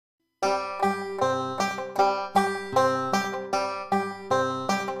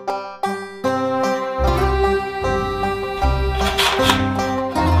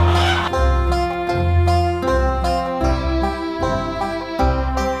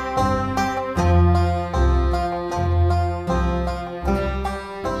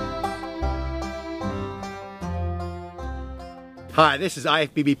Hi, this is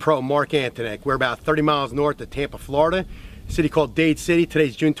IFBB Pro Mark Antonek. We're about 30 miles north of Tampa, Florida, a city called Dade City.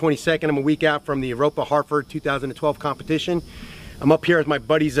 Today's June 22nd. I'm a week out from the Europa Hartford 2012 competition. I'm up here at my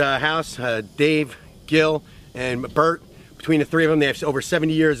buddy's house, Dave, Gil, and Bert. Between the three of them, they have over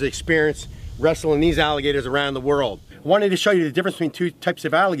 70 years of experience wrestling these alligators around the world. I wanted to show you the difference between two types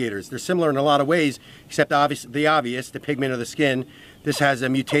of alligators. They're similar in a lot of ways, except the obvious, the pigment of the skin. This has a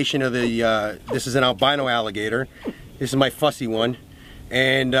mutation of the, this is an albino alligator. This is my fussy one,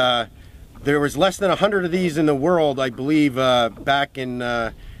 and there was less than 100 of these in the world, I believe, back in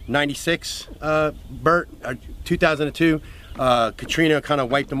 96, Bert, 2002. Katrina kind of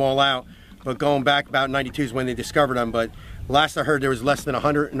wiped them all out, but going back about 92 is when they discovered them, but last I heard there was less than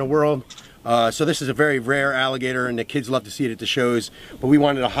 100 in the world. So this is a very rare alligator, and the kids love to see it at the shows, but we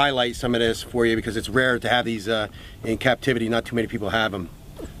wanted to highlight some of this for you because it's rare to have these in captivity. Not too many people have them.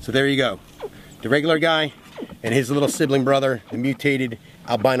 So there you go. The regular guy and his little sibling brother, the mutated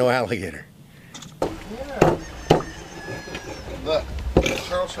albino alligator. Yeah. Look,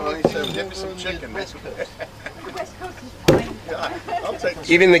 Charles Shoney said, "Get me some chicken." I'll take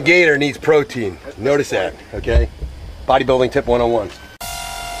Even the gator needs protein. Notice that, okay? Bodybuilding tip 101.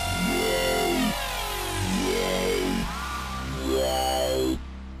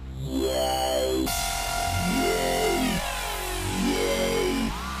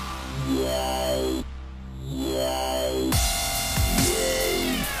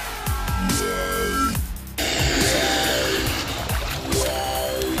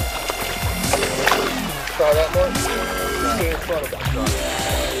 try that much. Stay in front of it.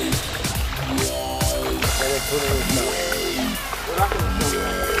 And then put it in his mouth. We're not going to show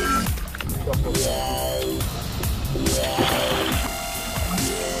that.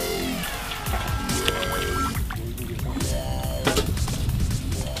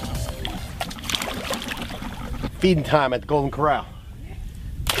 Feeding time at the Golden Corral.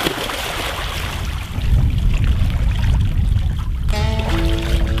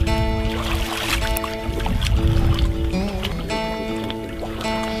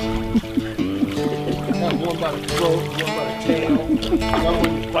 One by the throat, one by the tail, one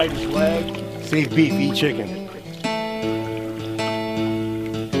when you bite his leg. Save beef, eat chicken.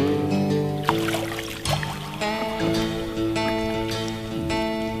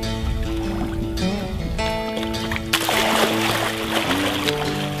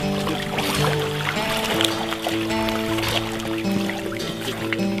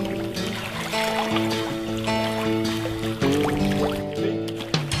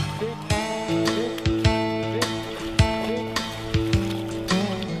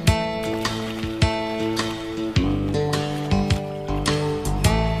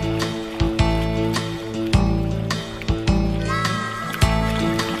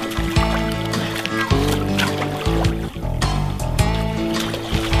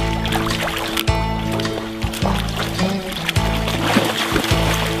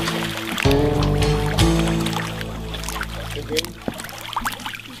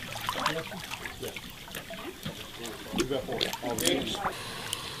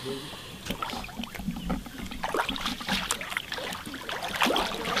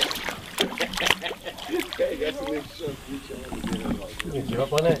 You gonna give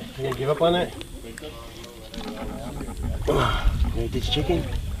up on that? You gonna give up on that? You gonna eat this chicken?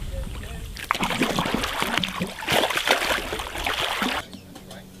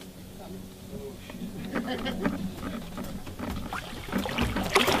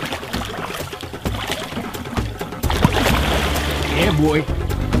 Yeah, boy.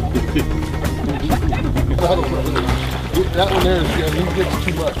 That one there is good. He gets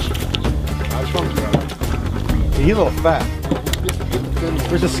too much. He's a little fat.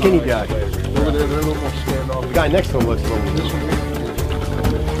 Where's the skinny guy? Over there, they're a little more standoff. The guy next to him looks a little.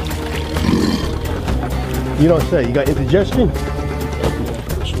 You don't say. You got indigestion?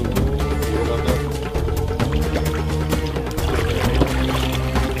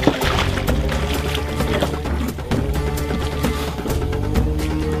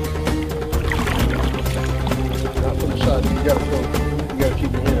 You gotta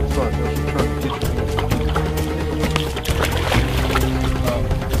keep your hand in front. Don't you try to get your hand.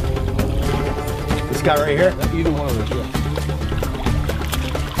 This guy right here? Either one of those, yeah.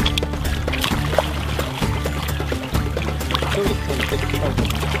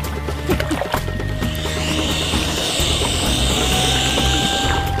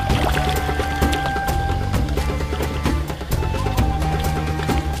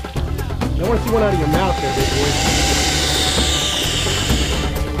 I want to see one out of your mouth there, big boy.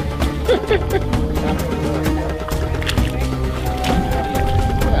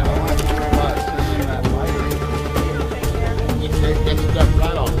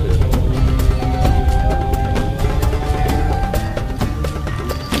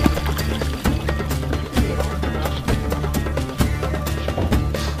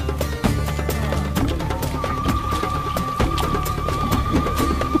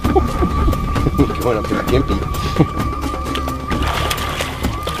 Going up there, gimpy.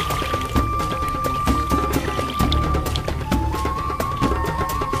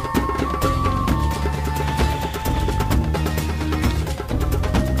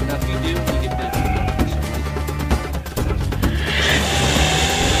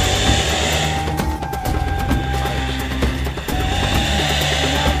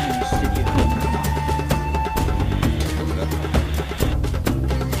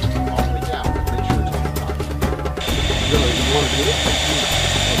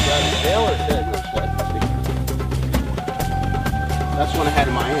 That's one I had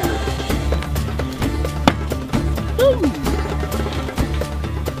in my hand.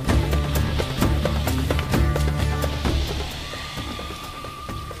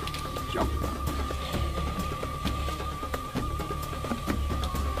 Jump.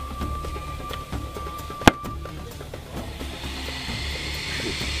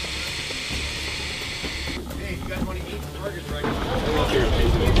 Hey, you guys want to eat burgers right now?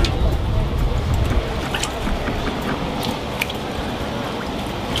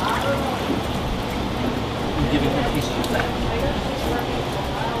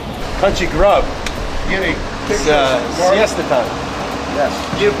 Country grub. Get a It's picture. siesta time. Yes.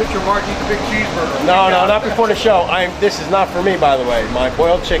 Get a picture of Mark eating a big cheeseburger. No, not before the show. This is not for me, by the way. My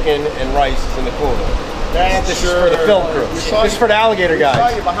boiled chicken and rice is in the cooler. This is for the film crew. This is for the alligator guys.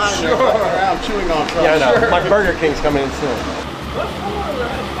 I saw you behind there walking around chewing on something. Yeah, I know. Sure. My Burger King's coming in soon.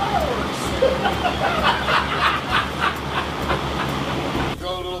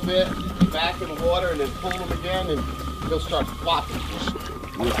 Go a little bit, back in the water, and then pull them again, and they'll start flopping.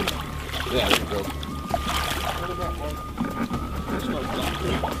 Yeah, there you go. They'll start flopping.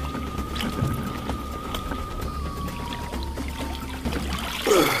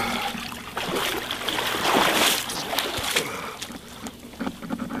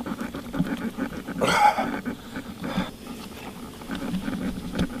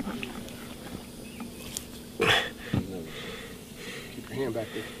 Keep your hand back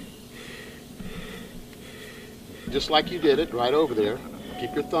there. Just like you did it, right over there.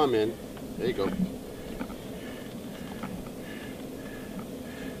 Keep your thumb in. There you go.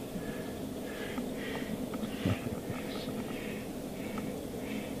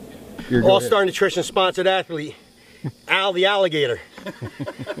 All-Star Nutrition sponsored athlete, Al the Alligator.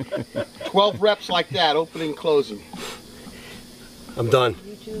 12 reps like that, opening and closing. I'm done.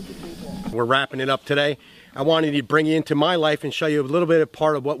 We're wrapping it up today. I wanted to bring you into my life and show you a little bit of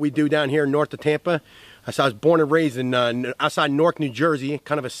part of what we do down here north of Tampa. So I was born and raised in outside Newark, New Jersey,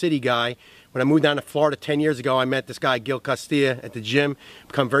 kind of a city guy. When I moved down to Florida 10 years ago, I met this guy, Gil Castilla, at the gym,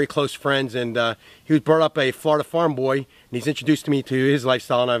 become very close friends, and he was brought up a Florida farm boy, and he's introduced me to his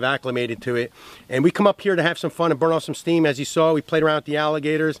lifestyle, and I've acclimated to it. And we come up here to have some fun and burn off some steam. As you saw, we played around with the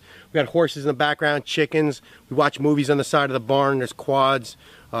alligators. We got horses in the background, chickens. We watch movies on the side of the barn. There's quads.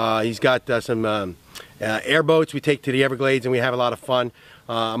 He's got some airboats we take to the Everglades, and we have a lot of fun.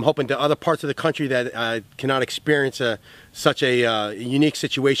 I'm hoping to other parts of the country that cannot experience such a unique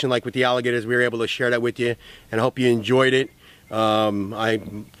situation like with the alligators, we were able to share that with you, and I hope you enjoyed it. I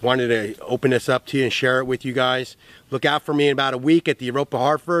wanted to open this up to you and share it with you guys. Look out for me in about a week at the Europa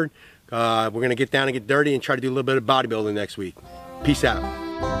Hartford. We're going to get down and get dirty and try to do a little bit of bodybuilding next week. Peace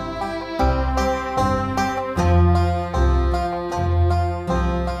out.